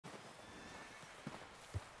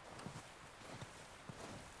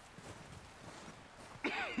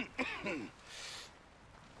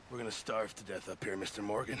gonna starve to death up here, Mr.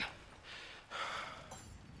 Morgan.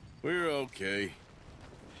 We're okay.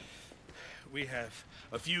 We have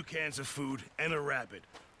a few cans of food and a rabbit.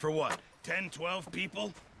 For what, 10, 12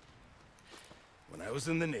 people? When I was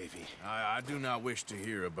in the Navy... I do not wish to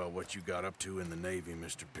hear about what you got up to in the Navy,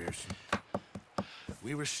 Mr. Pearson.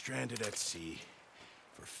 We were stranded at sea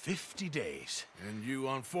for 50 days. And you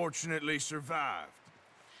unfortunately survived.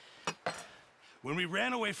 When we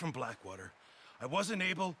ran away from Blackwater, I wasn't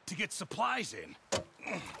able to get supplies in.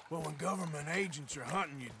 Well, when government agents are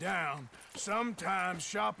hunting you down, sometimes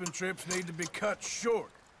shopping trips need to be cut short.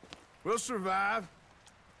 We'll survive.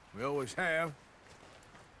 We always have.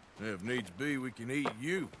 If needs be, we can eat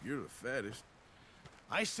you. You're the fattest.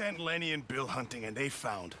 I sent Lenny and Bill hunting, and they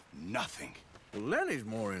found nothing. Well, Lenny's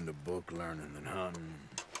more into book learning than hunting.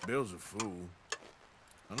 Bill's a fool.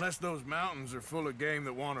 Unless those mountains are full of game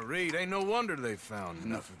that want to read, ain't no wonder they found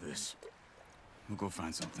Enough of this. We'll go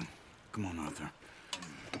find something. Come on, Arthur.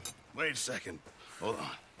 Wait a second. Hold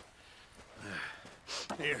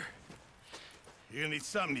on. Here. You're gonna need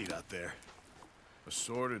something to eat out there.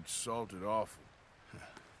 Assorted, salted offal.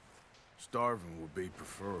 Starving would be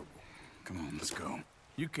preferable. Come on, let's go.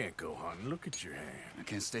 You can't go hunting. Look at your hand. I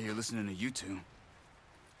can't stay here listening to you two.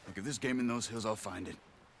 Look, if there's game in those hills, I'll find it.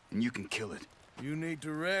 And you can kill it. You need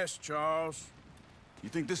to rest, Charles. You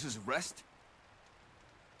think this is rest?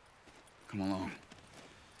 Come along.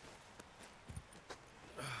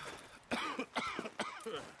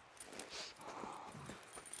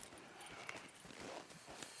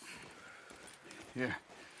 Here,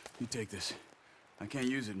 you take this. I can't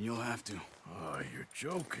use it, and you'll have to. Oh, you're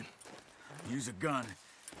joking. Use a gun,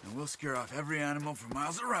 and we'll scare off every animal for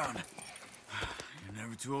miles around. You're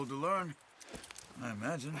never too old to learn, I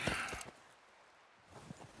imagine.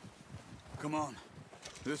 Come on,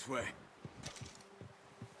 this way.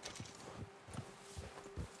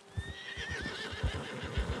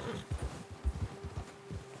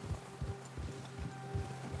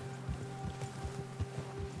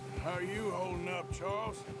 How are you holding up,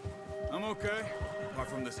 Charles? I'm okay, apart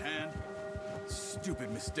from this hand.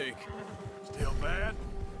 Stupid mistake. Still bad?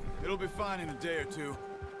 It'll be fine in a day or two.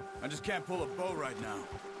 I just can't pull a bow right now.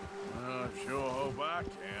 I sure hope I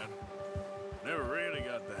can. Never really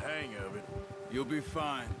got the hang of it. You'll be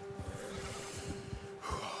fine.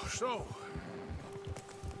 So,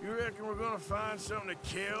 you reckon we're gonna find something to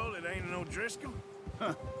kill that ain't no Driscoll?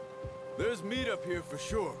 Huh. There's meat up here for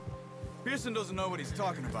sure. Pearson doesn't know what he's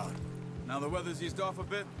talking about. Now the weather's eased off a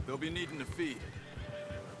bit, they'll be needing to feed.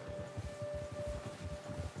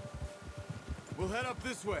 We'll head up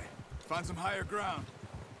this way. Find some higher ground.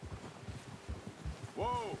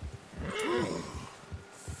 Whoa!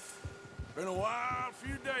 Been a wild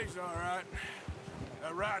few days, all right.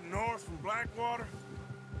 That ride north from Blackwater,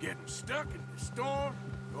 getting stuck in the storm,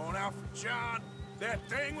 going out for John, that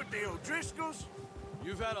thing with the O'Driscolls.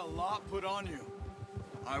 You've had a lot put on you.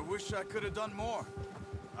 I wish I could have done more.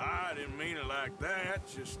 I didn't mean it like that,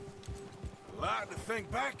 just a lot to think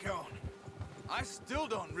back on. I still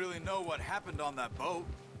don't really know what happened on that boat.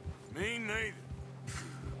 Me neither.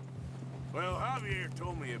 Well, Javier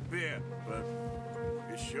told me a bit, but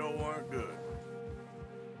it sure weren't good.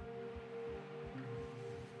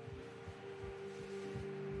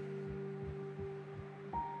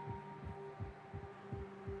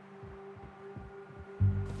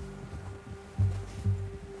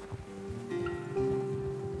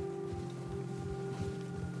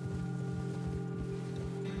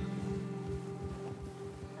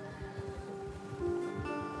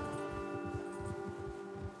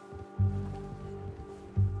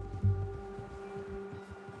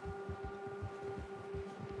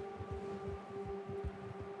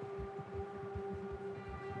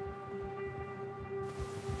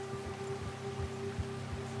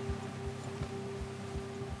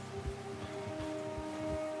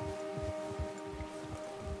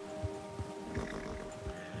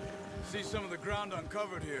 See some of the ground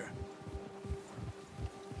uncovered here.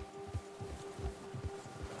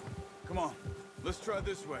 Come on, let's try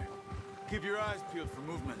this way. Keep your eyes peeled for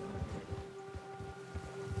movement.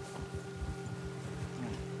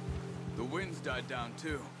 The wind's died down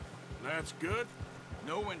too. That's good.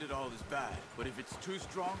 No wind at all is bad, but if it's too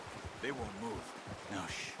strong, they won't move. Now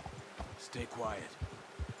shh, stay quiet.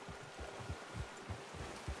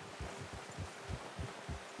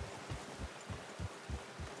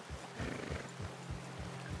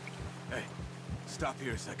 Hey, stop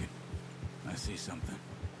here a second. I see something.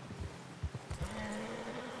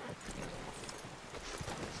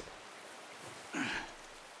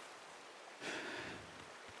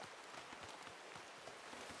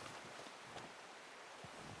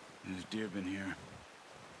 There's deer been here.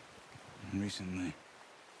 recently.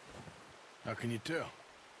 How can you tell?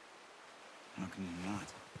 How can you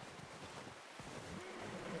not?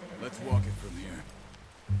 Let's walk it from here.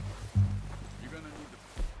 You're gonna need the...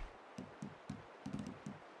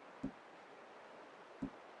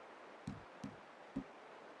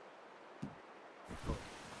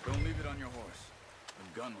 Don't leave it on your horse.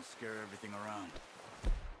 The gun will scare everything around.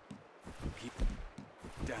 Keep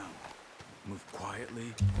down. Move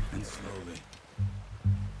quietly and slowly.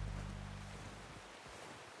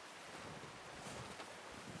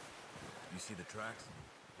 You see the tracks?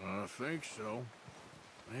 I think so.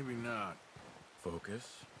 Maybe not.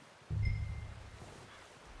 Focus.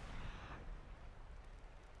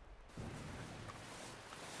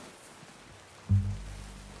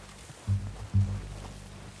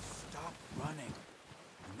 Stop running.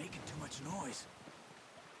 You're making too much noise.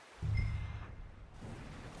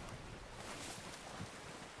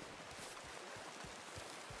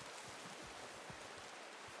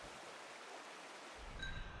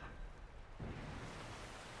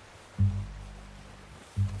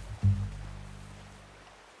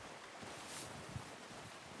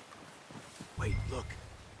 Wait, look.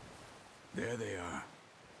 There they are.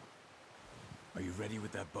 Are you ready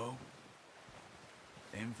with that bow?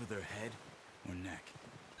 Aim for their head or neck.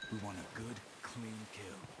 We want a good, clean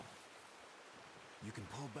kill. You can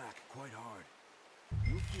pull back quite hard.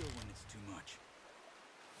 You'll feel when it's too much.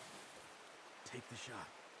 Take the shot.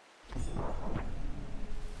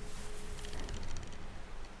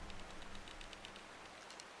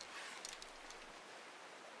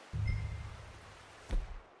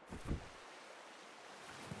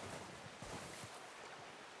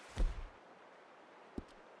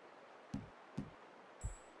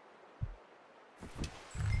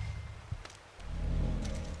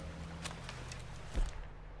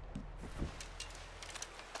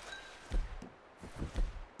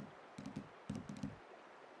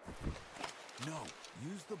 No,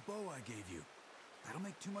 use the bow I gave you. That'll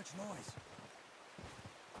make too much noise.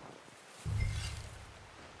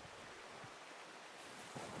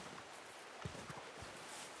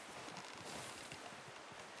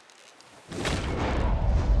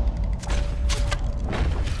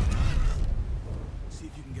 See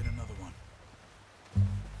if you can get another one.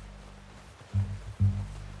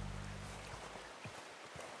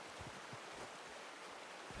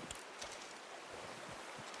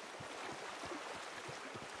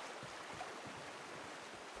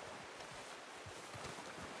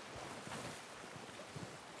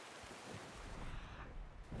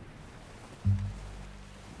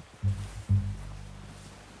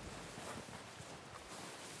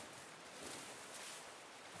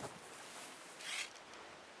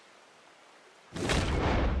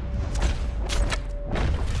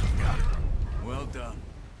 Well done.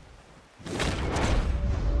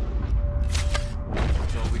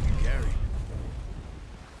 That's all we can carry.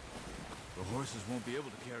 The horses won't be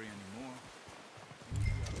able to carry anymore.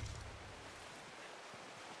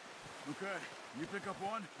 Okay, you pick up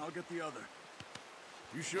one, I'll get the other.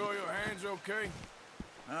 You sure your hand's okay?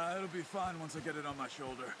 It'll be fine once I get it on my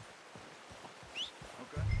shoulder.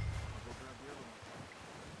 Okay, I'll go grab the other one.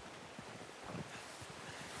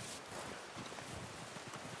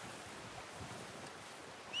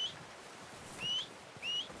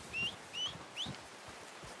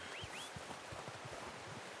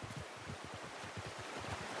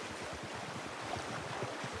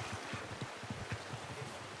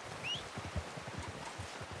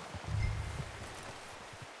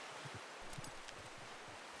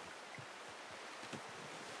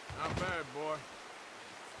 Not bad, boy.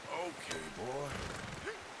 Okay, boy.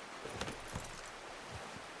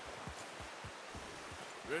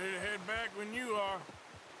 Ready to head back when you are.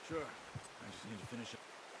 Sure. I just need to finish it.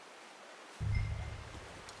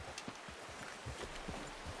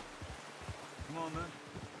 Come on, man.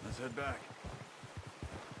 Let's head back.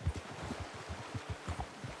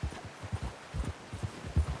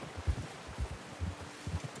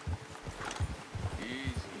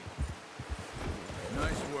 Easy.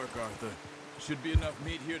 Nice work, Arthur. Should be enough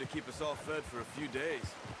meat here to keep us all fed for a few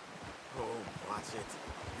days. Oh, watch it.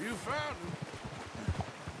 You found him.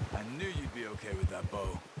 I knew you'd be okay with that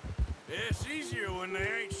bow. Yeah, it's easier when they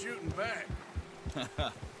ain't shooting back.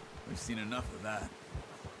 We've seen enough of that.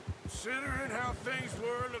 Considering how things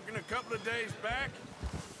were looking a couple of days back,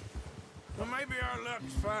 well, maybe our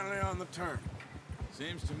luck's finally on the turn.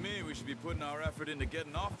 Seems to me we should be putting our effort into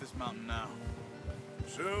getting off this mountain now.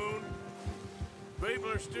 Soon.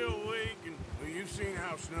 People are still weak, and well, you've seen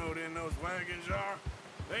how snowed in those wagons are.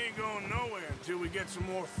 They ain't going nowhere until we get some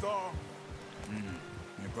more thaw.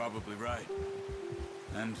 You're probably right.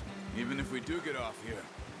 And even if we do get off here,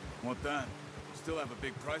 What then? We still have a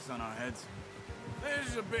big price on our heads.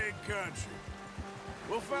 This is a big country.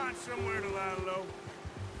 We'll find somewhere to lie low.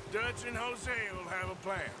 Dutch and Hosea will have a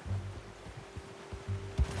plan.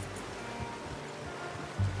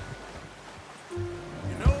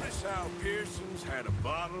 You notice how Pearson's had a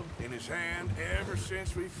bottle in his hand ever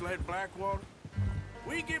since we fled Blackwater?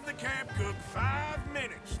 We give the camp cook 5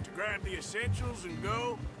 minutes to grab the essentials and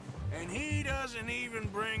go, and he doesn't even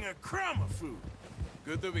bring a crumb of food.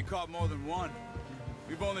 Good that we caught more than one.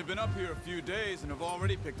 We've only been up here a few days and have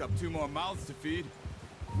already picked up 2 more mouths to feed.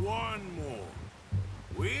 1 more.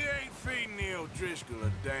 We ain't feeding the O'Driscoll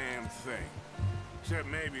a damn thing. Except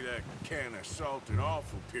maybe that can of salted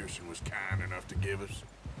offal Pearson was kind enough to give us.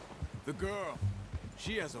 The girl.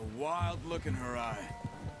 She has a wild look in her eye.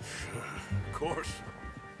 Of course.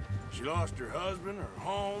 She lost her husband, her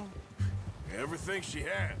home, everything she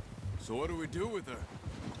had. So what do we do with her?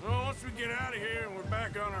 Well, once we get out of here and we're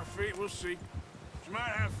back on our feet, we'll see. She might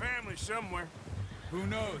have family somewhere. Who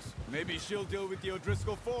knows? Maybe she'll deal with the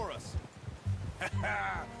O'Driscoll for us.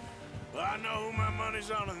 Well, I know who my money's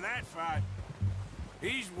on in that fight.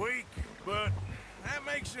 He's weak, but that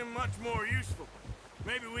makes him much more useful.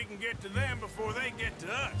 Maybe we can get to them before they get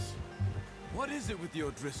to us. What is it with the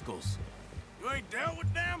O'Driscolls? You ain't dealt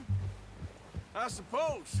with them? I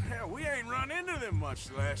suppose. Hell, we ain't run into them much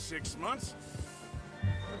the last 6 months.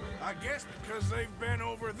 I guess because they've been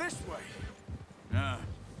over this way. Yeah.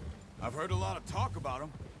 I've heard a lot of talk about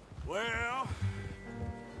them. Well,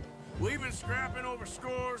 we've been scrapping over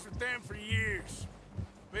scores with them for years.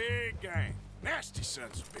 Big gang. Nasty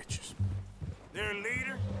sons of bitches. Their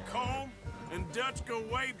leader, Combe, and Dutch go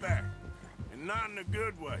way back. And not in a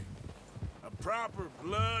good way. A proper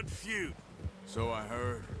blood feud. So I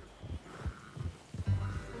heard.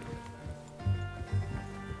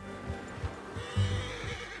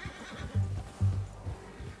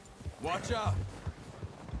 Watch out!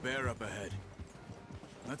 Bear up ahead.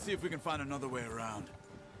 Let's see if we can find another way around.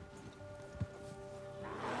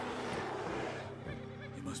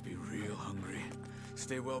 You must be real hungry.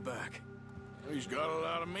 Stay well back. He's got a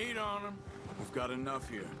lot of meat on him. We've got enough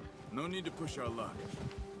here. No need to push our luck.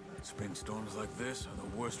 Spring storms like this are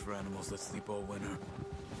the worst for animals that sleep all winter.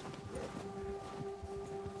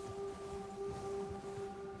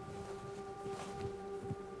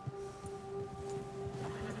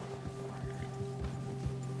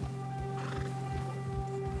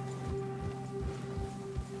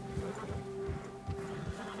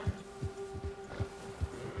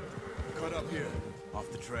 Cut up here,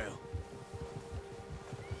 off the trail.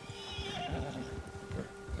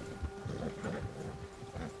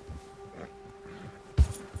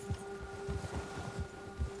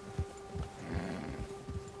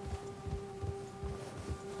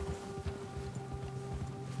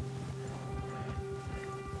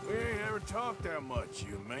 We ain't ever talked that much,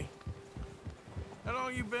 you and me. How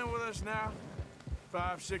long you been with us now?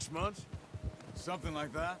 5, 6 months? Something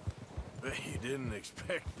like that? Bet you didn't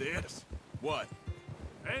expect this. What?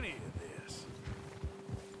 Any of this.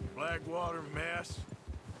 Blackwater mess.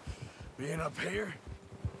 Being up here.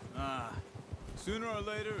 Ah. Sooner or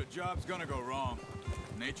later, a job's gonna go wrong.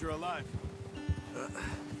 Nature of life.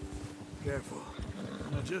 Careful.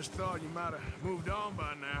 I just thought you might have moved on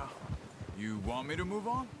by now. You want me to move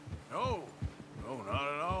on? No. No, not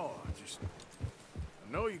at all.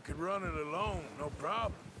 I know you could run it alone, no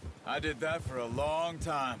problem. I did that for a long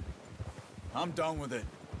time. I'm done with it.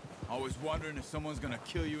 Always wondering if someone's gonna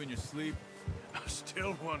kill you in your sleep. I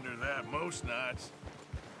still wonder that most nights.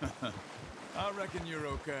 I reckon you're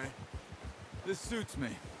okay. This suits me.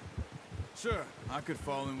 Sure, I could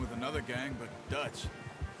fall in with another gang, but Dutch...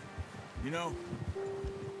 You know,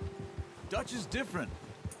 Dutch is different.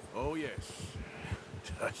 Oh, yes.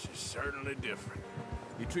 Dutch is certainly different.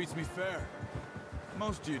 He treats me fair.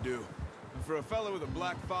 Most of you do. And for a fellow with a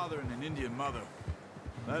black father and an Indian mother,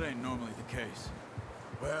 that ain't normally the case.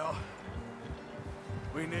 Well,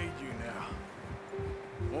 we need you now.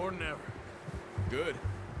 More than ever. Good.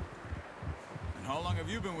 And how long have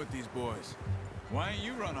you been with these boys? Why ain't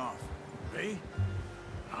you run off? Me?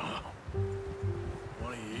 Oh,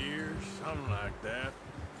 20 years, something like that.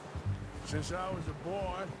 Since I was a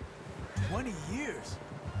boy. 20 years?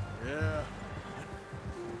 Yeah.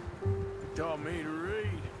 He taught me to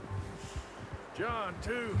read. John,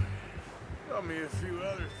 too. Taught me a few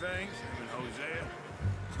other things, him and Hosea.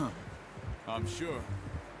 Huh. I'm sure.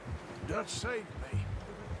 Dutch saved me.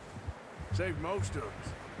 Saved most of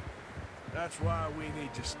us. That's why we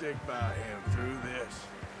need to stick by him through this.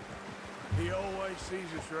 He always sees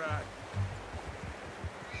us right.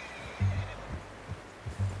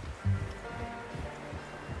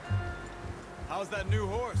 How's that new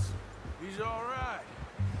horse? He's all right.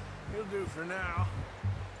 He'll do for now.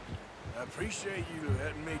 I appreciate you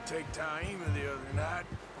letting me take Taima the other night.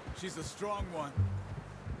 She's a strong one.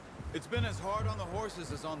 It's been as hard on the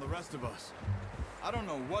horses as on the rest of us. I don't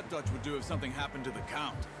know what Dutch would do if something happened to the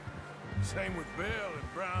Count. Same with Bill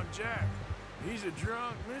and Brown Jack. He's a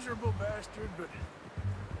drunk, miserable bastard, but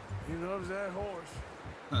he loves that horse.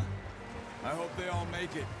 Huh. I hope they all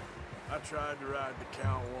make it. I tried to ride the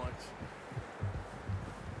Count once.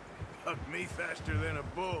 Bucked me faster than a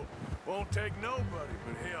bull. Won't take nobody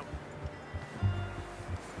but him.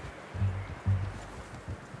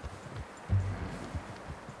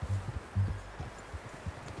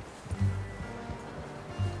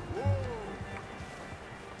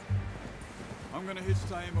 I'm gonna hitch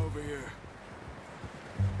Taima over here.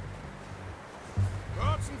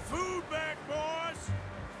 Brought some food back, boys!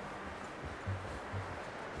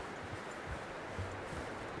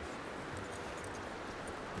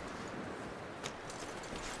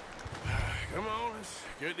 Come on, let's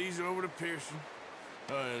get these over to Pearson.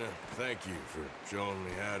 Oh, and thank you for showing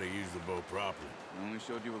me how to use the bow properly. I only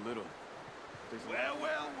showed you a little. Well,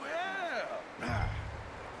 well, well.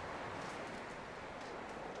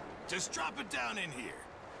 Just drop it down in here.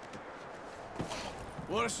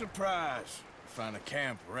 What a surprise. Find a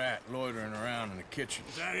camp rat loitering around in the kitchen.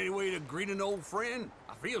 Is that any way to greet an old friend?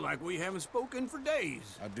 I feel like we haven't spoken for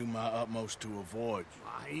days. I do my utmost to avoid you.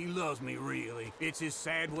 Ah, he loves me, really. It's his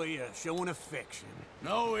sad way of showing affection.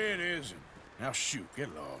 No, it isn't. Now shoot, get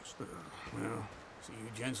lost. Well, see you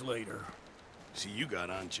gents later. See, you got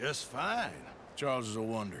on just fine. Charles is a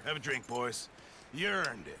wonder. Have a drink, boys. You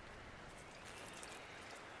earned it.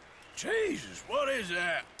 Jesus, what is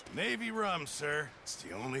that? Navy rum, sir. It's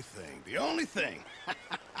the only thing. The only thing.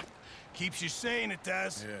 Keeps you sane, it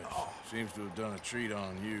does. Yeah, seems to have done a treat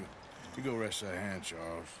on you. You go rest that hand,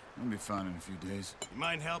 Charles. I'll be fine in a few days. You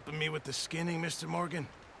mind helping me with the skinning, Mr. Morgan?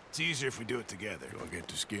 It's easier if we do it together. Do I get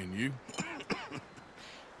to skin you?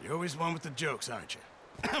 You're always one with the jokes, aren't you?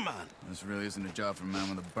 Come on. This really isn't a job for a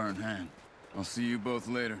man with a burnt hand. I'll see you both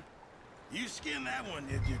later. You skin that one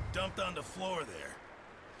you dumped on the floor there.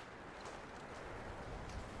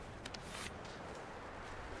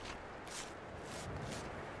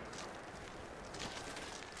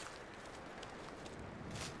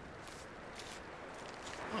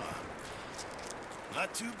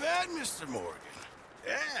 Not too bad, Mr. Morgan.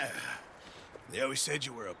 Yeah. They always said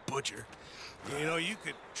you were a butcher. You know, you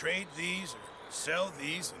could trade these or sell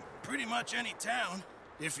these in pretty much any town.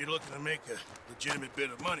 If you're looking to make a legitimate bit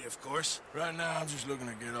of money, of course. Right now, I'm just looking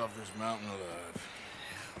to get off this mountain alive.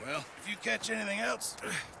 Well, if you catch anything else,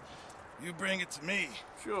 you bring it to me.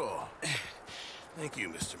 Sure. Thank you,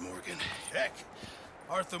 Mr. Morgan. Heck,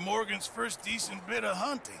 Arthur Morgan's first decent bit of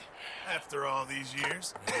hunting after all these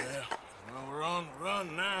years. Yeah. Well, we're on the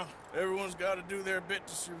run now. Everyone's got to do their bit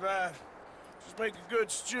to survive. Just make a good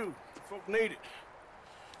stew. Folk need it.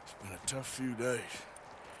 It's been a tough few days.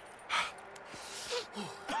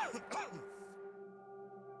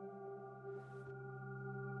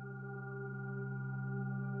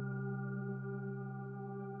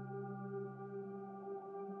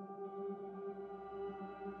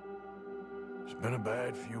 It's been a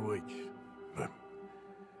bad few weeks, but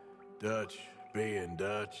Dutch being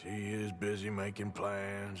Dutch, he is busy making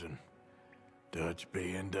plans, and Dutch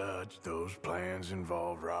being Dutch, those plans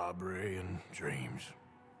involve robbery and dreams.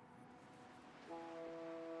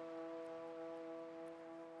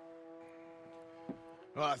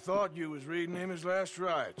 Well, I thought you was reading him his last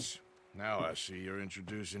rites. Now I see you're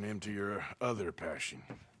introducing him to your other passion.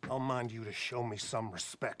 I'll mind you to show me some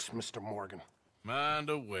respect, Mr. Morgan. Mind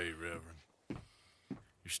away, Reverend.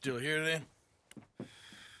 You're still here, then?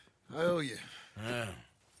 I owe you. Yeah.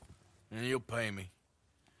 And you'll pay me.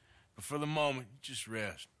 But for the moment, just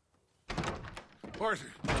rest.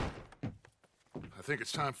 Arthur, I think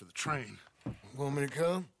it's time for the train. Want me to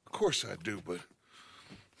come? Of course I do, but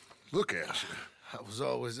look at you. I was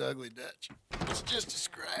always ugly, Dutch. It's just a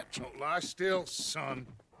scratch. Don't lie still, son.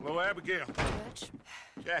 Hello, Abigail. Dutch,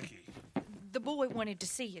 Jackie. the boy wanted to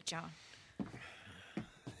see you, John.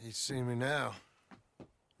 He's seen me now.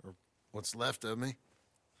 Or what's left of me.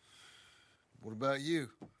 What about you?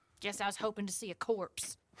 Guess I was hoping to see a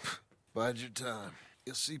corpse. Bide your time.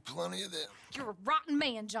 You'll see plenty of them. You're a rotten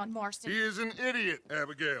man, John Marston. He is an idiot,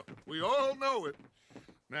 Abigail. We all know it.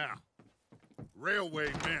 Now,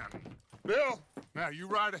 railway men. Bill, now you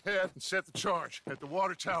ride ahead and set the charge at the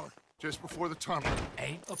water tower just before the tunnel.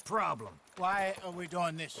 Ain't a problem. Why are we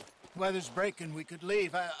doing this? Weather's breaking. We could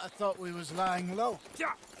leave. I thought we was lying low.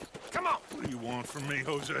 Yeah, come on. What do you want from me,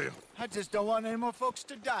 Hosea? I just don't want any more folks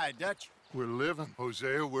to die, Dutch. We're living,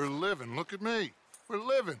 Hosea, we're living. Look at me. We're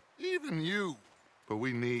living, even you. But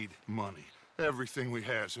we need money. Everything we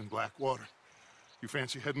has in Blackwater. You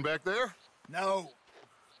fancy heading back there? No.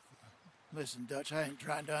 Listen, Dutch, I ain't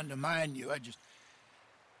trying to undermine you. I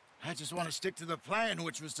just want to stick to the plan,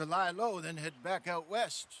 which was to lie low, then head back out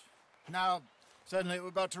west. Now, suddenly we're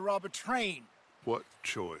about to rob a train. What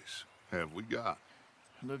choice have we got?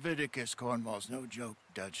 Leviticus Cornwall's no joke,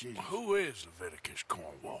 Dutch. Who is Leviticus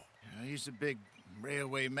Cornwall? He's a big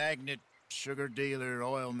railway magnate, sugar dealer,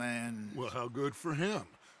 oil man. Well, how good for him.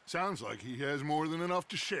 Sounds like he has more than enough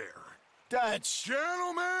to share. Dutch!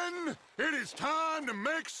 Gentlemen, it is time to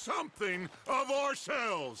make something of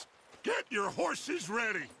ourselves. Get your horses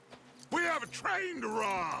ready. We have a train to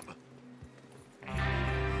rob.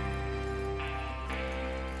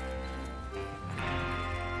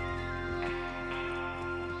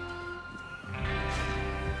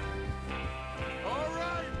 All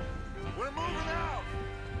right, we're moving out.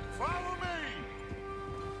 Follow me.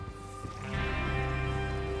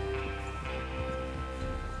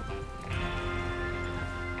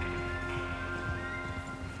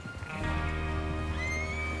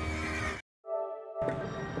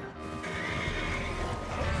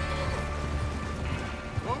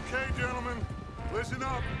 Okay, gentlemen, listen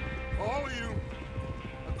up, all of you.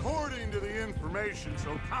 According to the information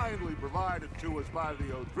so kindly provided to us by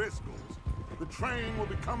the O'Driscolls, the train will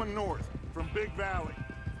be coming north from Big Valley.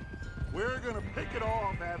 We're gonna pick it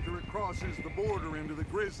off after it crosses the border into the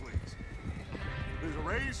Grizzlies. There's a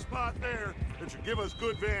raised spot there that should give us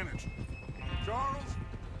good vantage. Charles,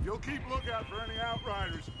 you'll keep lookout for any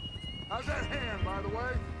outriders. How's that hand, by the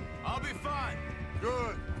way? I'll be fine.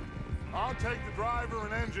 Good. I'll take the driver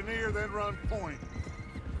and engineer, then run point.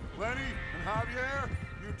 Lenny and Javier,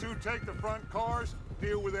 you two take the front cars,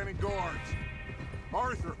 deal with any guards.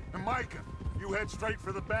 Arthur and Micah, you head straight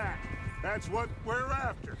for the back. That's what we're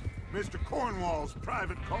after. Mr. Cornwall's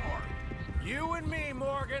private car. You and me,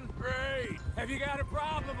 Morgan. Great. Have you got a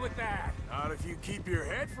problem with that? Not if you keep your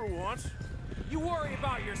head for once. You worry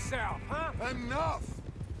about yourself, huh? Enough!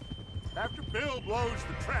 After Bill blows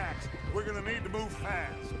the tracks, we're gonna need to move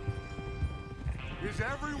fast. Is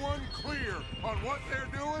everyone clear on what they're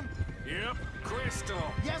doing? Yep. Crystal.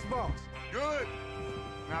 Yes, boss. Good.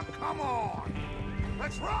 Now come on.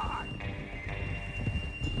 Let's ride.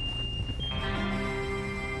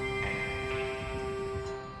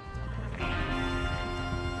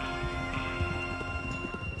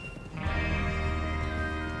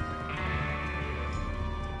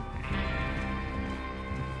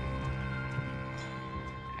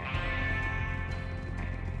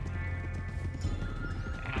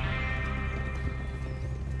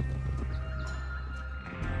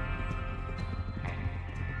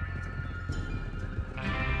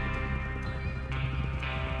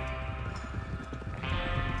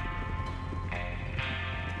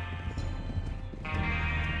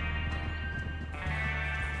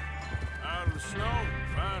 Out of the snow,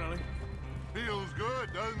 finally. Feels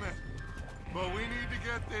good, doesn't it? But we need to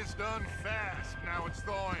get this done fast, now it's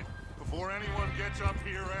thawing, before anyone gets up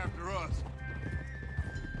here after us.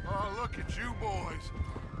 Oh, look at you boys.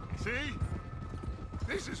 See?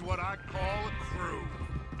 This is what I call a crew.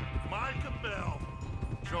 Micah Bell,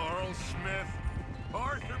 Charles Smith,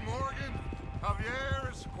 Arthur Morgan,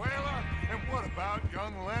 Javier Escuela, and what about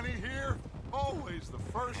young Lenny here? Always the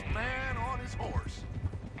first man on his horse.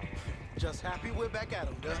 Just happy we're back at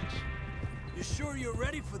him, Dutch. You sure you're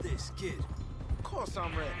ready for this, kid? Of course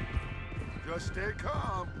I'm ready. Just stay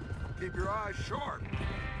calm. Keep your eyes sharp.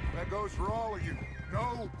 That goes for all of you.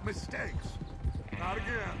 No mistakes. Not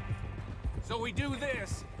again. So we do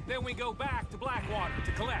this, then we go back to Blackwater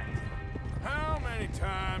to collect. How many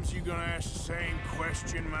times you gonna ask the same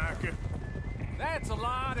question, Micah? That's a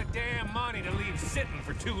lot of damn money to leave sitting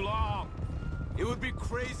for too long. It would be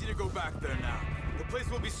crazy to go back there now. The place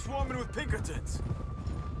will be swarming with Pinkertons.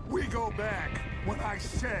 We go back when I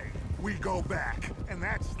say we go back, and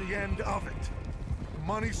that's the end of it. The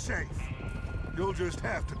money's safe. You'll just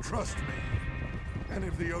have to trust me. And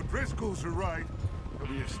if the O'Driscolls are right,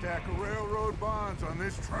 there'll be a stack of railroad bonds on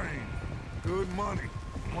this train. Good money,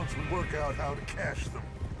 once we work out how to cash them.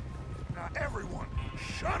 Now everyone,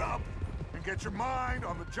 shut up and get your mind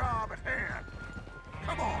on the job at hand.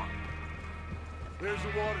 Come on. There's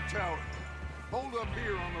the water tower. Hold up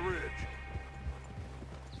here on the ridge.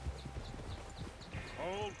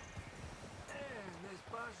 Hold.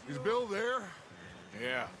 Is Bill there?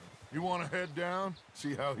 Yeah. You want to head down,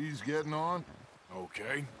 see how he's getting on?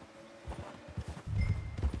 Okay.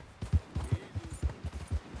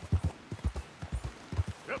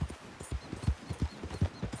 Yep.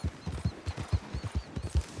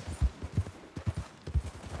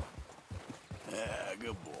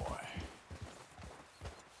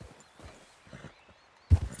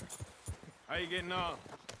 How you getting on?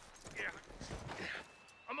 Yeah.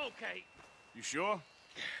 I'm okay. You sure?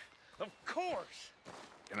 Of course.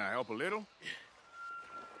 Can I help a little?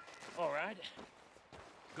 All right.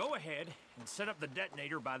 Go ahead and set up the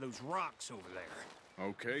detonator by those rocks over there.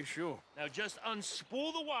 Okay, sure. Now just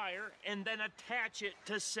unspool the wire and then attach it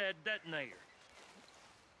to said detonator.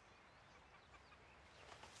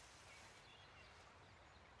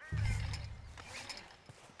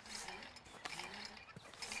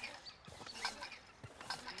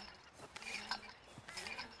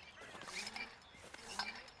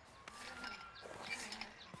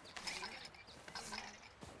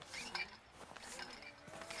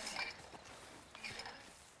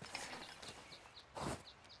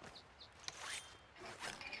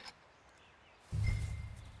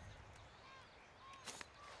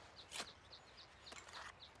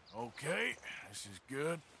 Okay, this is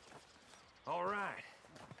good. All right.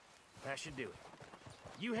 That should do it.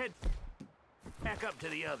 You head back up to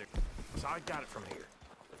the other, so I got it from here.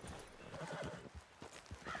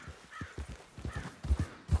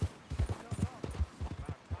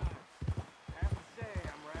 I have to say,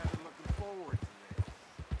 I'm rather looking forward to this.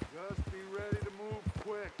 Just be ready to move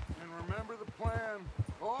quick, and remember the plan.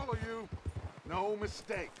 All of you, no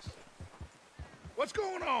mistakes. What's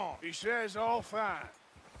going on? He says all fine.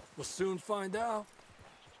 We'll soon find out.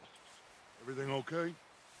 Everything okay?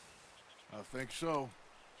 I think so.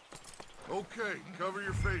 Okay, cover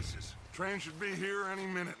your faces. Train should be here any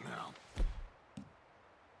minute now.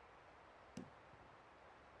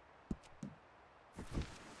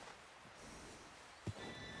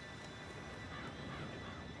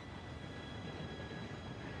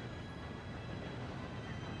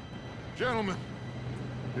 Gentlemen,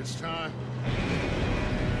 it's time.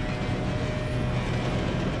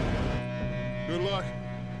 Good luck,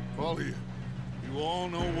 all of you. You all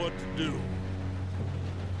know what to do.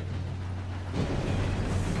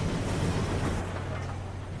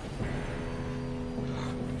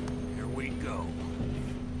 Here we go.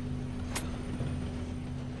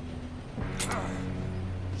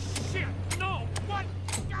 Shit! No! What?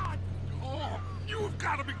 God! Oh, you have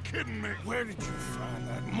got to be kidding me. Where did you find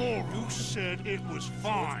that moral? You said it was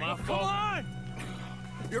fine. My Come fault. on!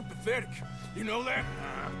 You're pathetic. You know that?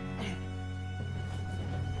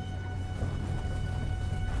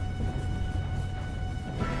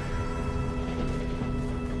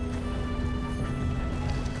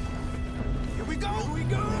 Here we go! Here we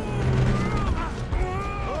go!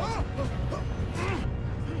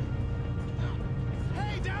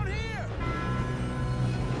 Hey, down here!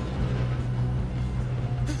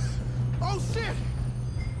 Oh, shit!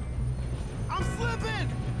 I'm slipping!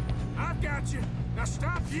 I got you. Now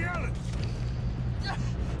stop yelling.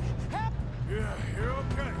 Help! Yeah, you're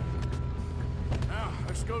okay. Now,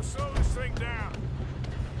 let's go slow this thing down.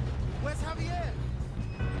 Where's Javier?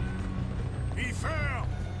 He fell.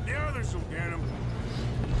 The others will get him.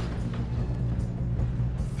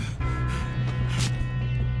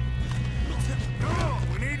 Come on,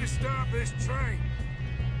 we need to stop this train.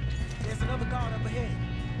 There's another guard up ahead.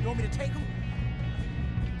 You want me to take him?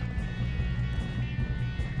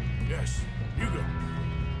 Yes, you go.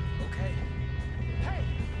 Okay. Hey!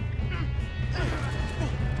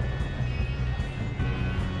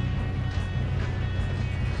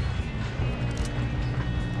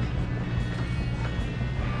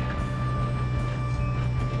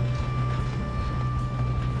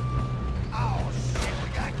 Oh, shit, we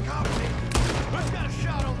got company! Who's got a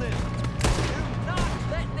shot on this? Do not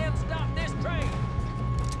let them stop this train!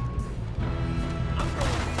 I'm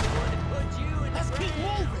going to be the one to put you in Let's the keep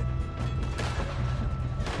ground. moving!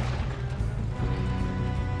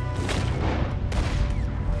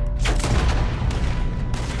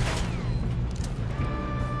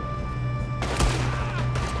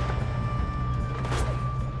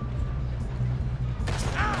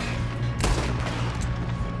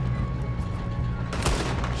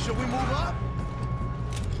 Should we move up?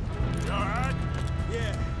 You all right?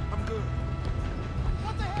 Yeah, I'm good.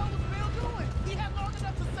 What the hell was Bill doing? He had long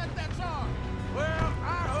enough to set that charge. Well,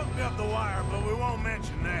 I hooked up the wire, but we won't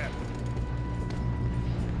mention that.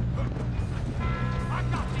 I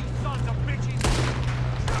got these sons of bitches!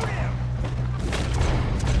 Shoot him!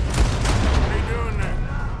 What are you doing there?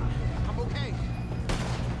 I'm okay.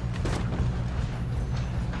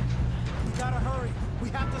 We gotta hurry. We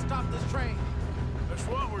have to stop this train. That's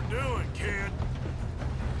what we're doing, kid.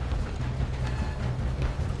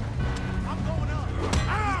 I'm going up. We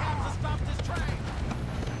have to stop this train.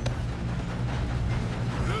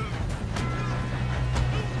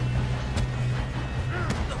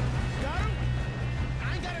 Got him? I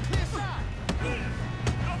ain't got a clear shot.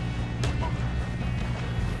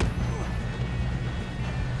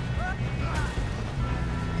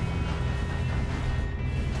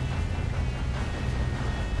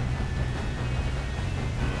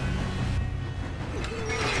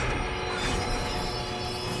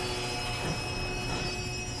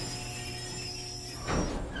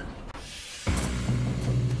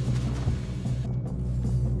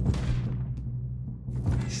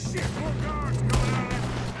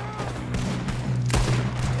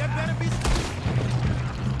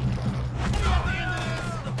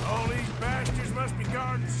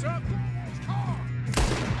 What's up?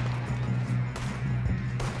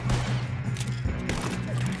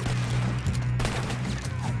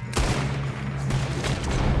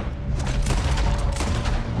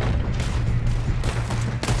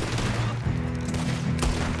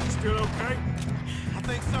 Still okay? I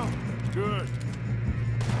think so. Good.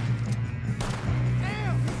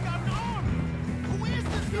 Damn, he's got an arm! Who is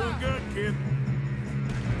this Doing guy? good, kid.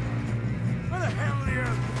 Where the hell are the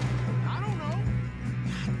others? I don't know.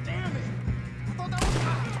 God damn it! I thought that was...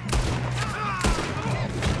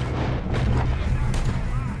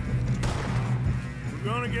 We're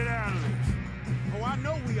gonna get out of this. Oh, I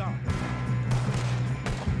know we are.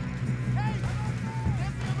 Hey!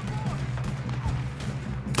 There's the other boy!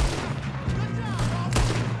 Good job, boss!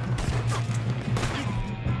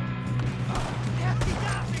 Yeah, he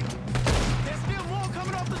got me! There's still more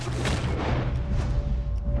coming off the...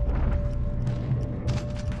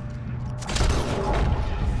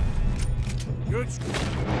 Good.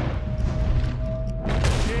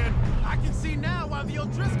 Kid. I can see now why the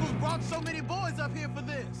O'Driscolls brought so many boys up here for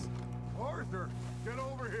this. Arthur, get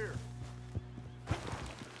over here.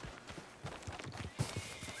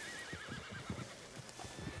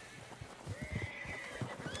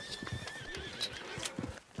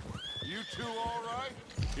 You two all right?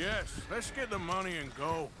 Yes, let's get the money and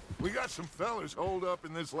go. We got some fellas holed up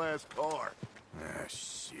in this last car. Ah,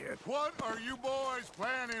 shit. What are you boys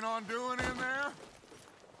planning on doing in there?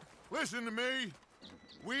 Listen to me.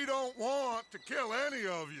 We don't want to kill any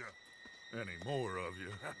of you. Any more of you.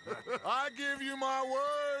 I give you my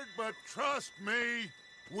word, but trust me,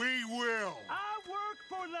 we will. I work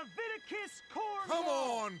for Leviticus Corwall. Come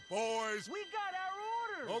on, boys. We got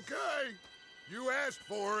our orders. Okay. You asked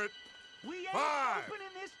for it. We ain't 5,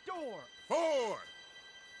 opening this door. 4,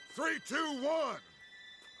 3, 2, 1.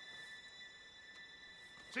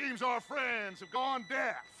 Seems our friends have gone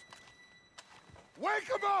deaf. Wake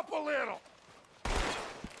them up a little.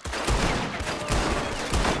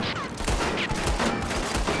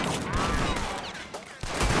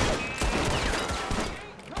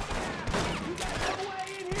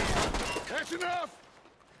 That's enough!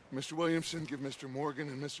 Mr. Williamson, give Mr. Morgan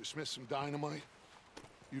and Mr. Smith some dynamite.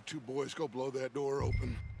 You two boys go blow that door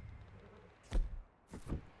open.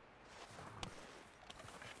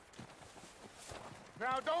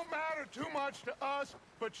 Now, it don't matter too much to us,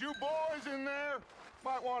 but you boys in there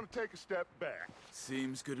might want to take a step back.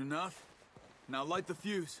 Seems good enough. Now light the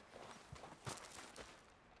fuse.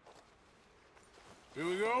 Here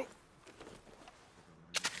we go.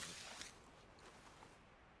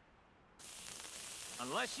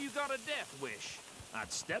 Unless you got a death wish,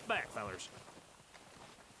 I'd step back, fellers.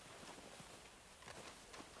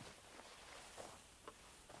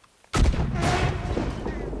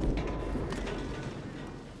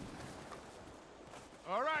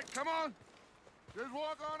 All right, come on. Just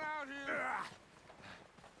walk on out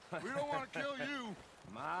here. We don't want to kill you.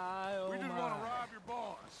 My, oh We just my. want to rob your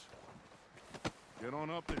boss. Get on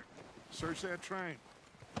up there. Search that train.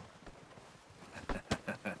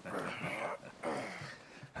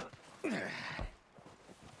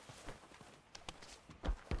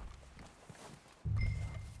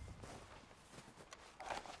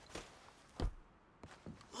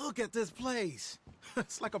 Look at this place.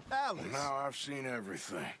 It's like a palace. Now I've seen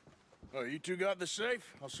everything. Oh, you two got the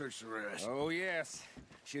safe? I'll search the rest. Oh, yes.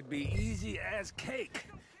 Should be easy as cake.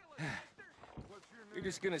 You're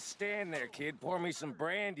just gonna stand there, kid. Pour me some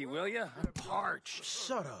brandy, will you? I'm parched.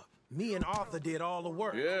 Shut up. Me and Arthur did all the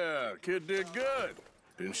work. Yeah, kid did good.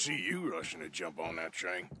 Didn't see you rushing to jump on that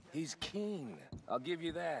train. He's keen. I'll give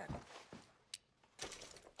you that.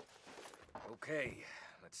 Okay,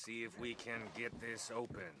 let's see if we can get this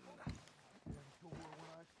open.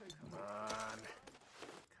 Come on.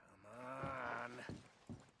 Come on.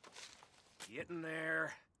 Get in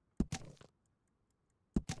there.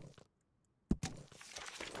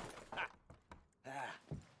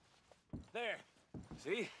 There.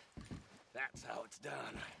 See? That's how it's done.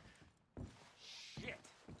 Shit.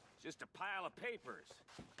 Just a pile of papers.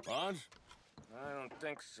 Bonds? I don't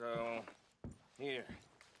think so. Here.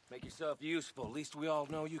 Make yourself useful. At least we all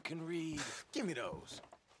know you can read. Give me those.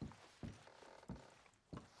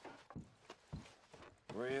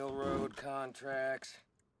 Railroad contracts,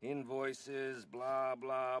 invoices, blah,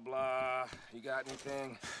 blah, blah. You got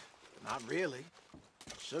anything? Not really.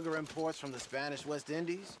 Sugar imports from the Spanish West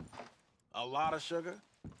Indies. A lot of sugar.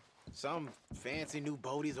 Some fancy new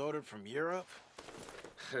boat he's ordered from Europe.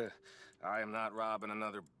 I am not robbing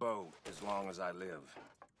another boat as long as I live.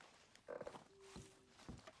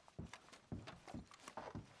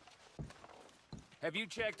 Have you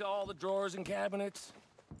checked all the drawers and cabinets?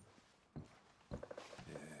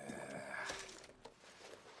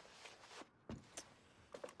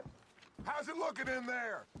 you looking in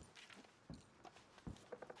there?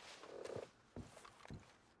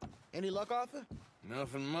 Any luck, Arthur?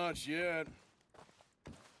 Nothing much yet.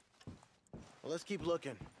 Well, let's keep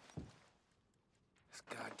looking. This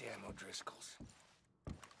goddamn O'Driscolls.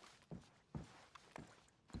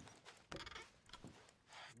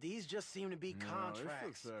 These just seem to be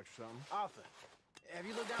contracts. This looks like something. Arthur, have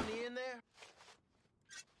you looked down the end there?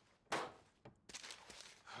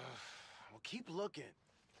 Well, keep looking.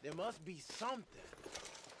 There must be something.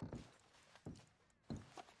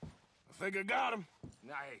 I think I got him.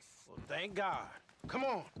 Nice. Well, thank God. Come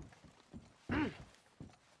on.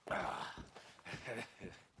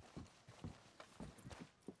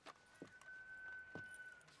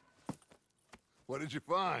 What did you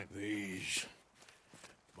find? These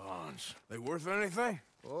bonds. They worth anything?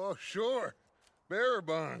 Oh, sure. Bearer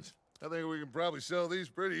bonds. I think we can probably sell these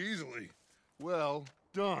pretty easily. Well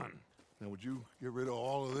done. Now, would you get rid of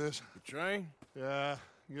all of this? The train? Yeah,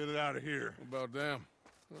 get it out of here. What about them?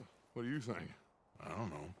 What do you think? I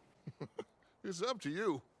don't know. It's up to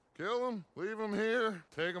you. Kill them, leave them here,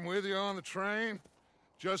 take them with you on the train.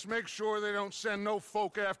 Just make sure they don't send no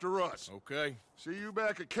folk after us. Okay. See you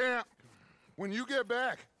back at camp. When you get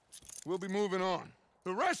back, we'll be moving on.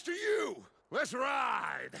 The rest of you, let's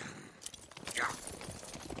ride!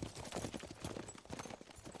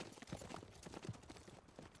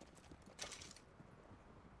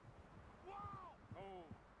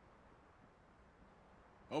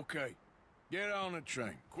 Okay. Get on the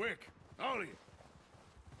train. Quick. All of you.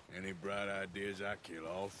 Any bright ideas, I kill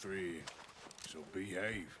all three of you. So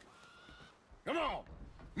behave. Come on!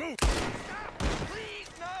 Move! Stop! Please,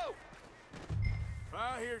 no! If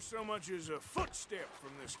I hear so much as a footstep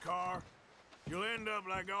from this car, you'll end up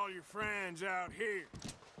like all your friends out here.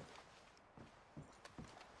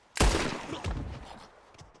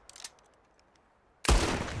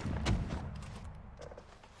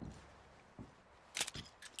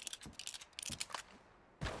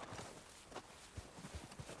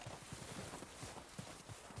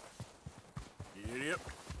 Idiot.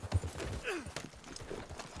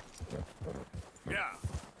 Yeah.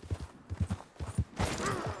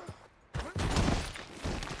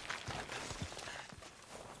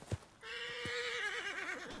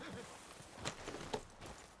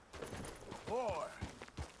 Boy.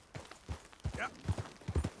 Yeah.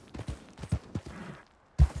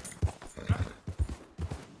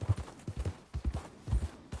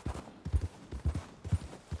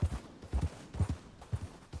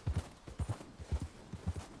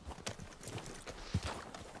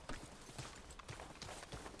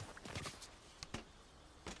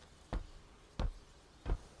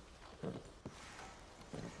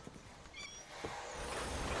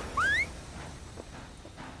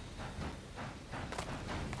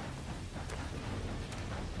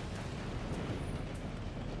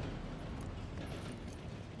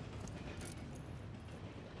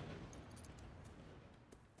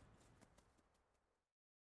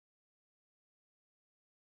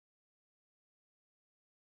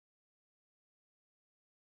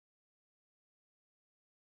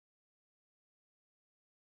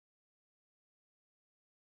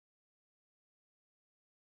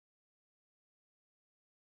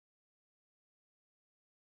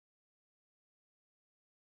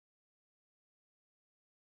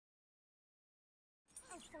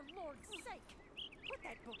 Oh, for Lord's sake, put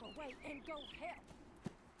that book away and go help.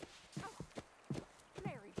 Oh,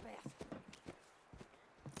 Mary Beth.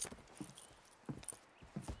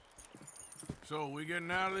 So, we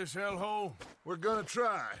getting out of this hellhole? We're gonna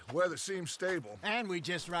try. Weather seems stable. And we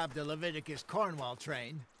just robbed the Leviticus Cornwall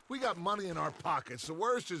train. We got money in our pockets. The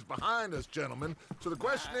worst is behind us, gentlemen. So the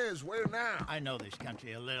question is, where now? I know this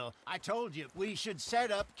country a little. I told you, we should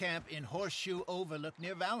set up camp in Horseshoe Overlook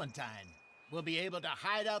near Valentine. We'll be able to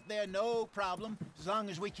hide out there, no problem, as long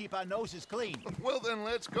as we keep our noses clean. Well, then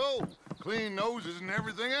let's go. Clean noses and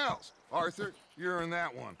everything else. Arthur, you're in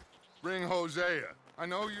that one. Bring Hosea. I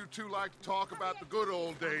know you two like to talk about the good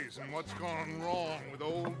old days and what's gone wrong with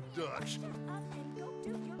old Dutch. Shut up and go do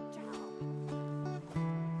your job.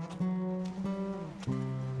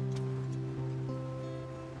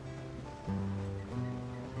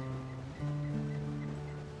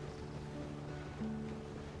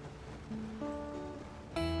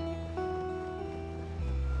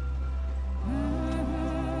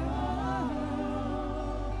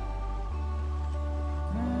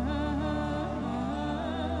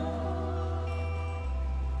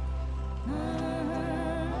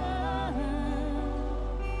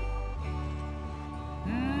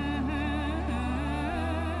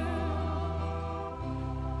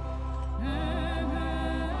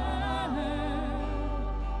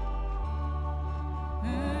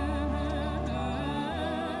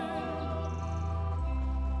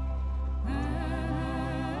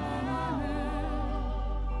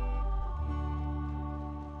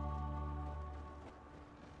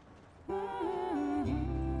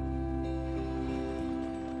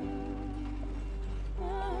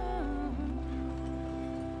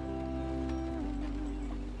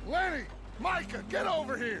 Micah, get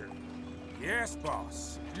over here! Yes,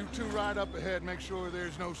 boss. You two ride up ahead, make sure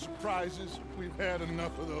there's no surprises. We've had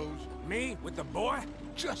enough of those. Me with the boy?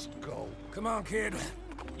 Just go. Come on, kid.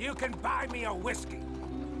 You can buy me a whiskey.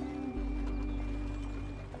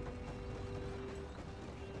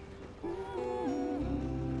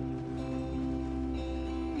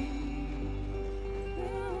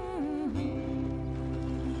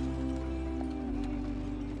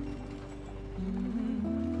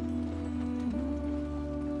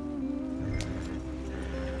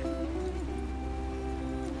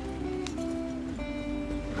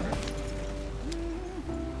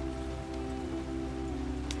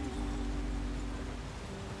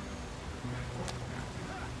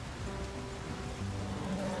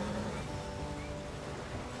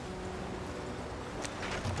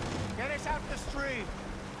 Get us out the stream.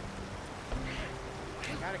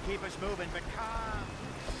 Gotta keep us moving, but calm.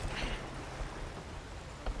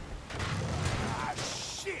 Ah,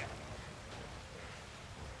 shit!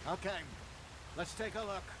 Okay, let's take a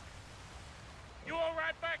look. You all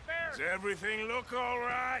right back there? Does everything look all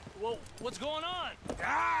right? Well, what's going on?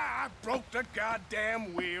 Ah, I broke the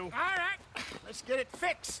goddamn wheel. All right, let's get it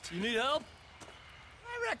fixed. You need help?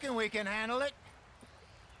 I reckon we can handle it.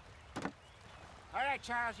 All right,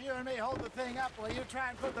 Charles, you and me hold the thing up while you try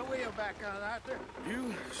and put the wheel back on, Arthur.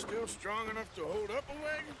 You still strong enough to hold up a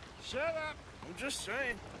wagon? Shut up. I'm just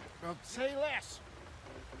saying. Well, say less.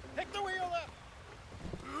 Pick the wheel up.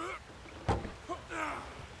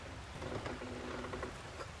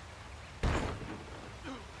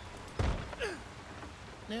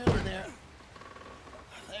 Nearly there.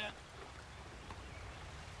 There.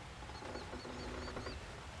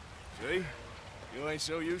 See? You ain't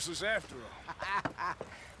so useless after all.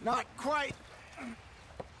 Not quite.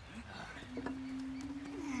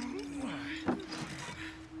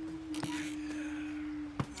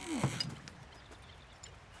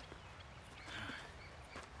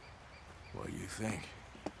 What do you think?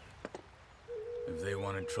 If they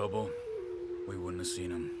wanted trouble, we wouldn't have seen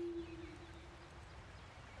them.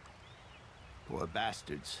 Poor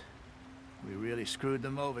bastards. We really screwed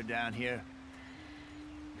them over down here.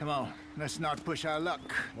 Come on, let's not push our luck.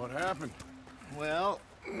 What happened? Well,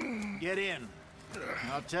 get in.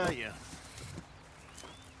 I'll tell you.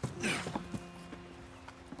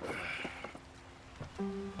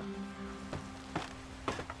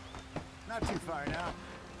 Not too far now.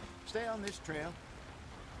 Stay on this trail.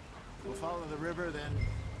 We'll follow the river, then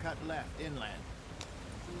cut left inland.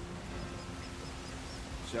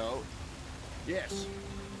 So, yes,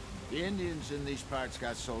 the Indians in these parts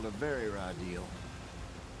got sold a very raw deal.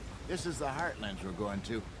 This is the heartlands we're going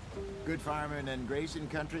to. Good farming and grazing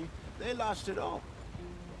country, they lost it all.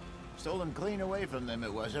 Stolen clean away from them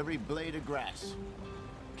it was, every blade of grass.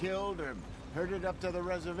 Killed or herded up to the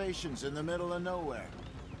reservations in the middle of nowhere.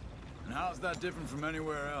 And how's that different from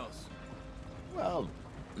anywhere else? Well,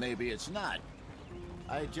 maybe it's not.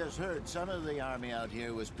 I just heard some of the army out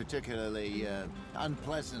here was particularly,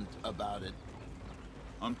 unpleasant about it.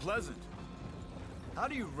 Unpleasant? How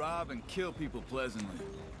do you rob and kill people pleasantly?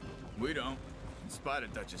 We don't, in spite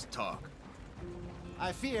of Dutch's talk.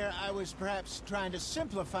 I fear I was perhaps trying to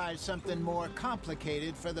simplify something more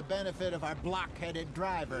complicated for the benefit of our block-headed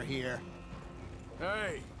driver here.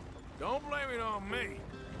 Hey, don't blame it on me.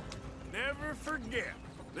 Never forget,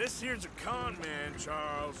 this here's a con man,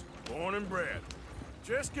 Charles, born and bred.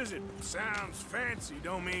 Just 'cause it sounds fancy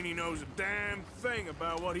don't mean he knows a damn thing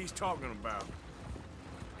about what he's talking about.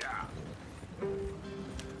 Yeah.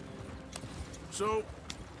 So,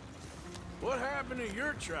 what happened to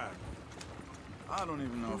your tribe? I don't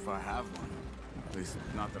even know if I have one. At least,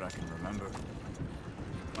 not that I can remember.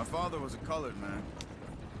 My father was a colored man.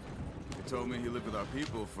 He told me he lived with our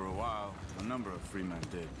people for a while. A number of free men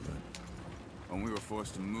did, but when we were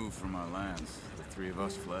forced to move from our lands, the three of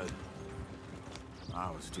us fled. I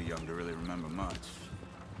was too young to really remember much.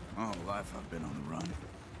 My whole life I've been on the run.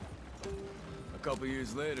 A couple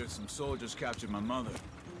years later, some soldiers captured my mother.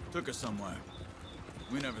 Took her somewhere.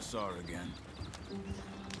 We never saw her again.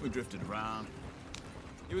 We drifted around.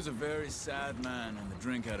 He was a very sad man, and the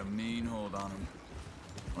drink had a mean hold on him.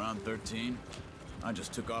 Around 13, I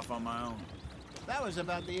just took off on my own. That was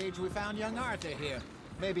about the age we found young Arthur here.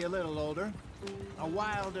 Maybe a little older. A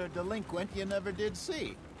wilder delinquent you never did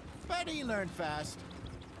see. But he learned fast.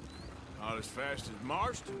 Not as fast as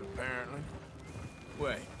Marston, apparently.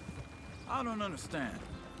 Wait, I don't understand.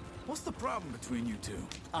 What's the problem between you two?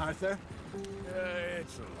 Arthur?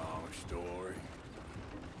 It's a long story.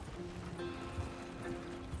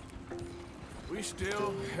 We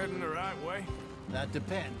still heading the right way? That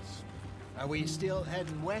depends. Are we still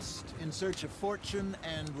heading west in search of fortune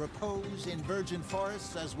and repose in virgin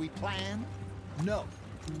forests as we planned? No.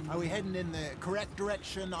 Are we heading in the correct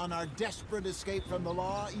direction on our desperate escape from the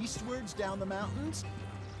law eastwards down the mountains?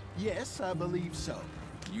 Yes, I believe so.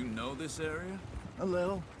 You know this area? A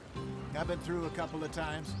little. I've been through a couple of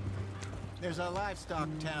times. There's a livestock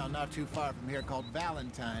town not too far from here called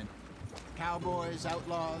Valentine. Cowboys,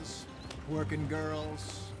 outlaws, working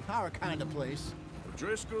girls, our kind of place. The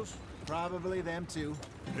Driscolls? Probably them too.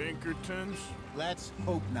 Pinkertons? Let's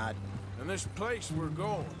hope not. And this place we're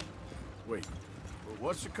going. Wait,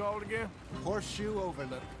 what's it called again? Horseshoe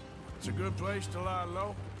Overlook. It's a good place to lie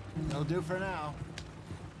low? It'll do for now.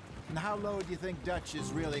 And how low do you think Dutch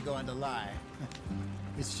is really going to lie?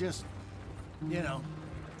 It's just, you know,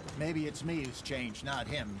 maybe it's me who's changed, not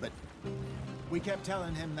him, but we kept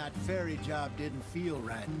telling him that ferry job didn't feel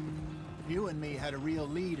right. You and me had a real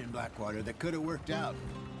lead in Blackwater that could have worked out.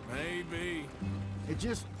 Maybe. It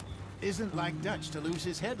just isn't like Dutch to lose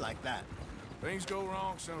his head like that. Things go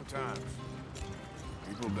wrong sometimes.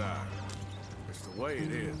 People die. It's the way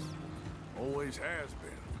it is. Always has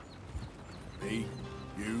been. Me,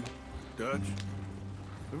 you, Dutch.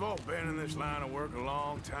 We've all been in this line of work a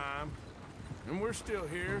long time. And we're still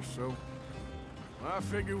here, so I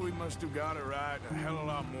figure we must have got it right a hell of a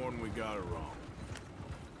lot more than we got it wrong.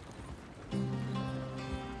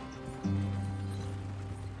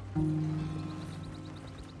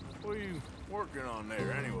 What are you working on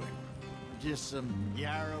there, anyway? Just some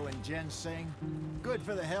yarrow and ginseng. Good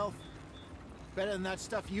for the health. Better than that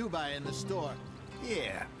stuff you buy in the store.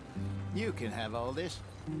 Yeah, you can have all this.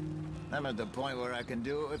 I'm at the point where I can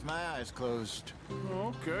do it with my eyes closed.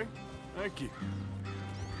 Oh, okay. Thank you.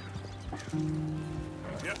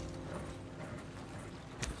 Yep.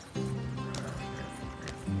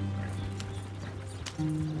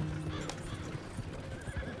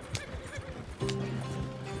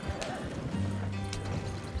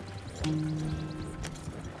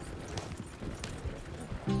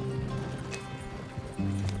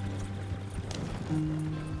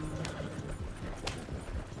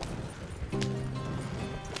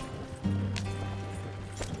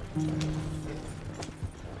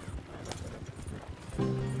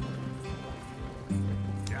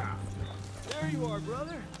 There you are,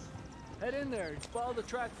 brother. Head in there and follow the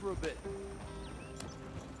track for a bit.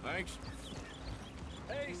 Thanks.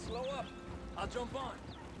 Hey, slow up. I'll jump on.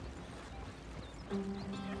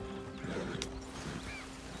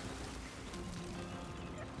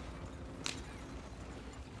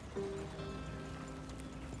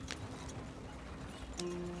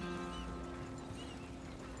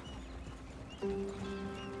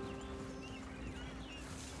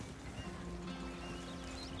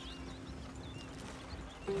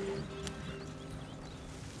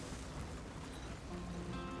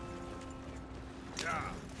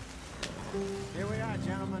 Here we are,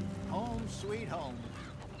 gentlemen. Home sweet home.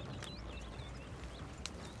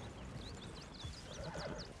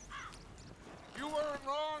 You weren't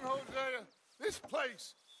wrong, Hosea. This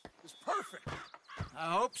place is perfect.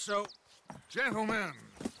 I hope so. Gentlemen,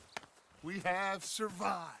 we have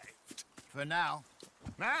survived. For now.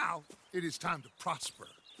 Now, it is time to prosper.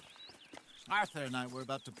 Arthur and I were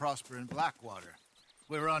about to prosper in Blackwater.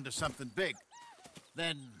 We were onto something big.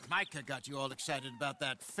 Then Micah got you all excited about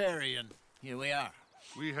that ferry, and here we are.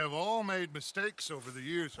 We have all made mistakes over the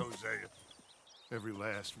years, Hosea. Every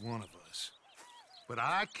last one of us. But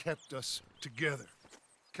I kept us together.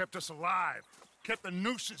 Kept us alive. Kept the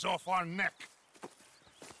nooses off our neck.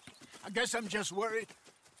 I guess I'm just worried.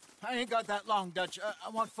 I ain't got that long, Dutch. I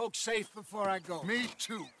want folks safe before I go. Me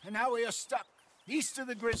too. And now we are stuck, east of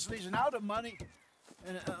the Grizzlies and out of money,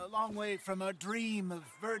 and a long way from our dream of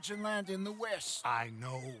virgin land in the west. I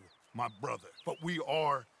know, my brother, but we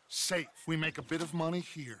are safe. We make a bit of money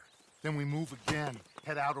here, then we move again,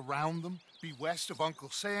 head out around them, be west of Uncle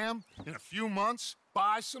Sam, in a few months,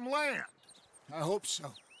 buy some land. I hope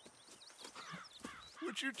so.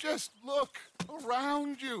 Would you just look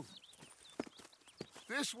around you?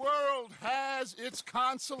 This world has its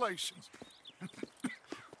consolations.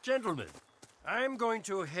 Gentlemen, I'm going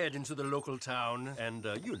to head into the local town and,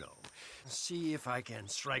 see if I can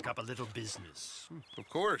strike up a little business. Of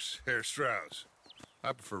course, Herr Strauss.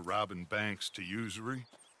 I prefer robbing banks to usury.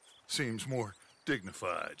 Seems more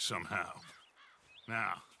dignified somehow.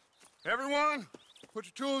 Now, everyone, put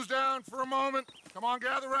your tools down for a moment. Come on,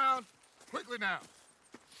 gather round. Quickly now.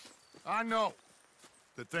 I know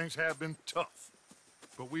that things have been tough,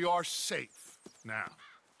 but we are safe now,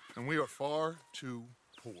 and we are far too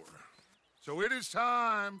poor. So it is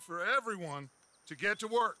time for everyone to get to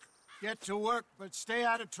work. Get to work, but stay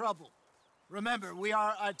out of trouble. Remember, we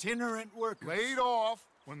are itinerant workers. Laid off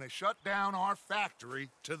when they shut down our factory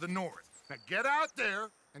to the north. Now get out there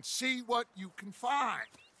and see what you can find.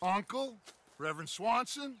 Uncle, Reverend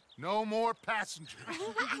Swanson, no more passengers.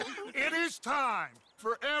 It is time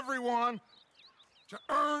for everyone to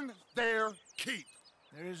earn their keep.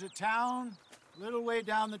 There is a town a little way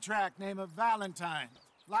down the track named Valentine.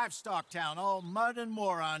 Livestock town, all mud and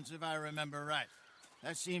morons, if I remember right.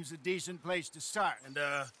 That seems a decent place to start. And,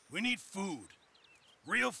 we need food.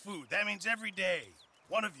 Real food. That means every day.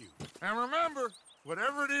 One of you. And remember,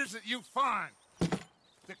 whatever it is that you find,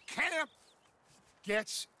 the camp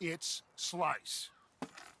gets its slice.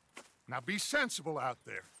 Now be sensible out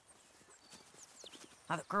there.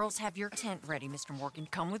 Now the girls have your tent ready, Mr. Morgan.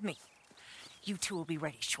 Come with me. You two will be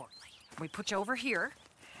ready shortly. We put you over here.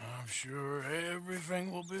 I'm sure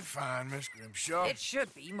everything will be fine, Miss Grimshaw. It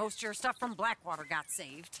should be. Most of your stuff from Blackwater got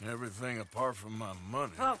saved. Everything apart from my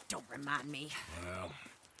money. Oh, don't remind me. Well,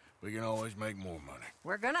 we can always make more money.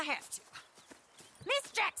 We're gonna have to.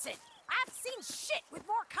 Miss Jackson, I've seen shit with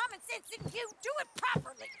more common sense than you. Do it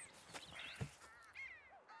properly.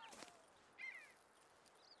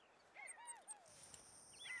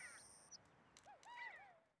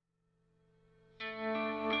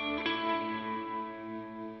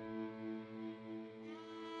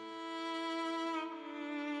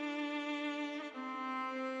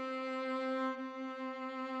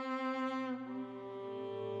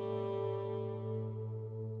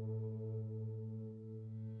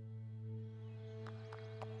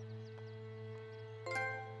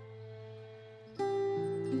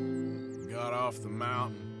 Got off the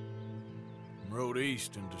mountain and rode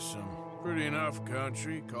east into some pretty enough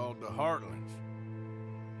country called the Heartlands.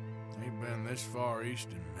 Ain't been this far east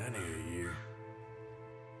in many a year.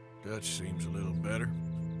 Dutch seems a little better.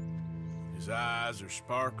 His eyes are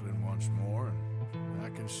sparkling once more, and I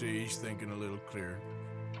can see he's thinking a little clearer.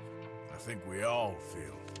 I think we all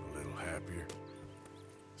feel a little happier,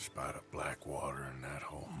 despite of Blackwater and that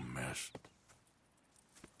whole mess.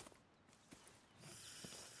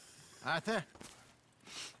 Arthur?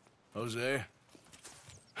 Jose?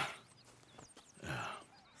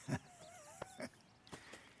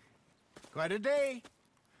 Quite a day.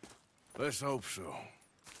 Let's hope so.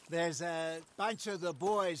 There's a bunch of the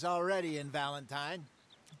boys already in Valentine.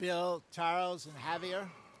 Bill, Charles, and Javier.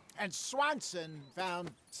 And Swanson found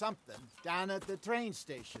something down at the train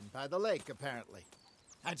station by the lake, apparently.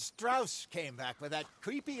 And Strauss came back with that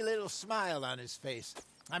creepy little smile on his face.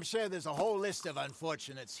 I'm sure there's a whole list of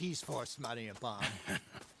unfortunates he's forced money upon.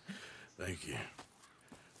 Thank you.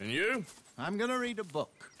 And you? I'm gonna read a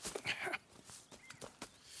book.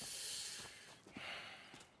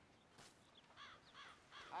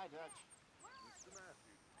 Hi, Dutch. Mr.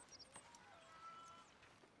 Matthews.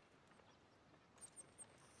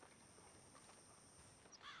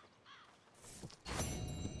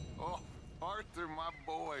 Oh, Arthur, my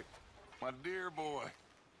boy. My dear boy.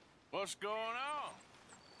 What's going on?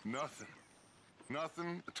 Nothing.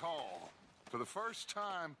 Nothing at all. For the first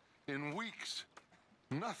time in weeks,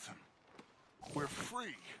 nothing. We're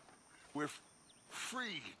free. We're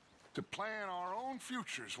free to plan our own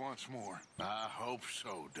futures once more. I hope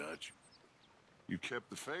so, Dutch. You kept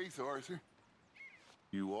the faith, Arthur.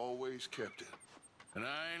 You always kept it. And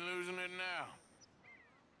I ain't losing it now.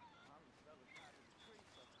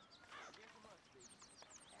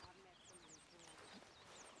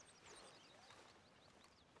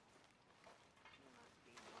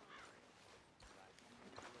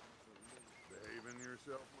 Behaving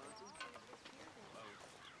yourself, Michael?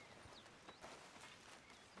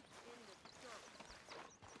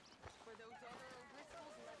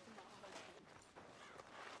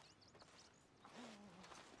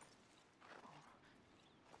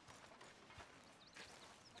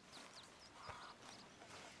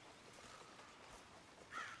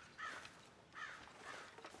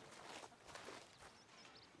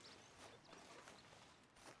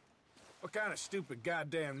 What kind of stupid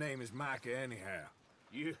goddamn name is Micah anyhow?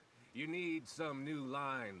 You need some new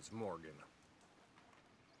lines, Morgan.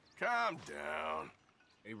 Calm down.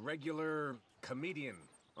 A regular comedian,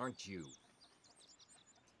 aren't you?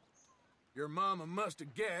 Your mama must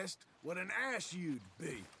have guessed what an ass you'd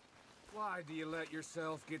be. Why do you let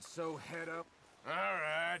yourself get so head up? All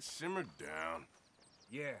right, simmer down.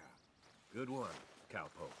 Yeah, good one,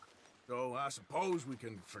 cowpoke. So I suppose we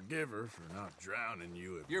can forgive her for not drowning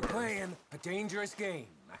you at You're birth. playing a dangerous game.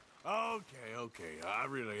 Okay, I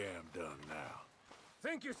really am done now.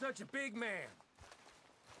 Think you're such a big man.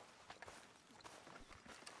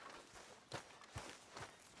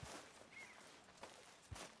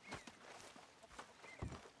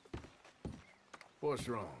 What's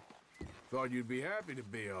wrong? Thought you'd be happy to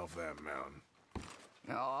be off that mountain.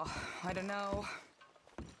 Oh, I don't know.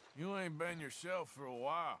 You ain't been yourself for a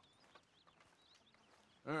while.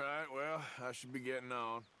 All right, well, I should be getting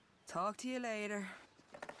on. Talk to you later.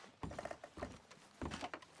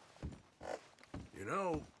 You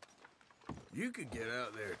know, you could get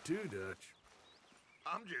out there too, Dutch.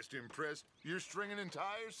 I'm just impressed you're stringing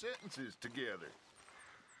entire sentences together.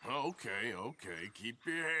 Okay, keep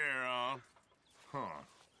your hair on. Huh.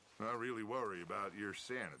 I really worry about your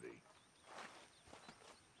sanity.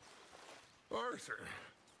 Arthur,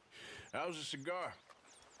 how's a cigar?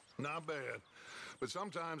 Not bad, but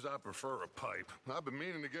sometimes I prefer a pipe. I've been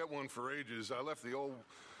meaning to get one for ages. I left the old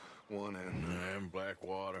one in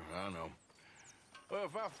Blackwater, I know. Well,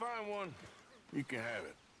 if I find one, you can have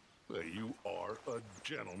it. Well, you are a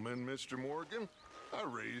gentleman, Mr. Morgan. I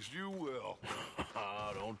raised you well.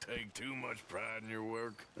 Don't take too much pride in your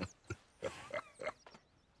work.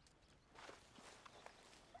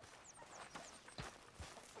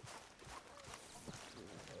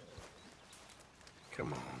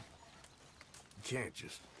 Come on. You can't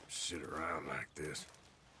just sit around like this.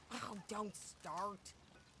 Oh, don't start.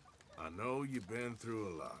 I know you've been through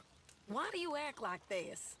a lot. Why do you act like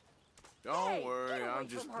this? Don't worry, get away I'm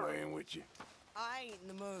just from her. playing with you. I ain't in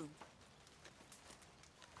the mood.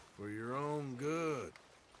 For your own good.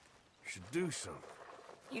 You should do something.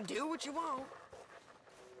 You do what you want.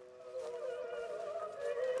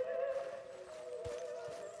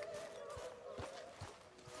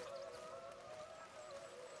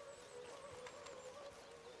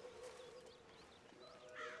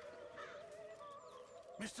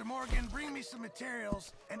 Mr. Morgan, bring me some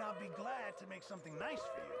materials, and I'll be glad to make something nice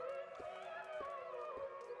for you.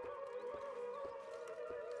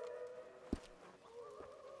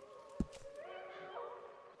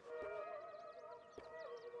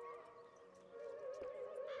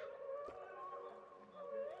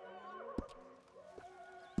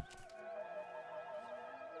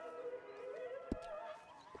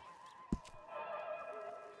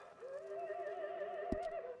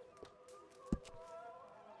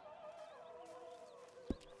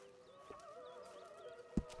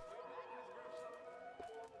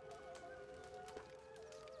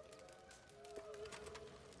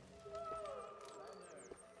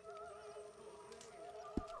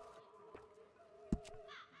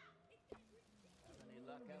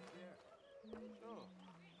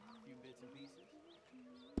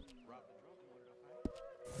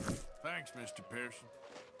 Thanks, Mr. Pearson.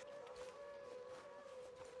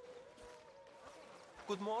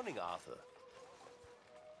 Good morning, Arthur.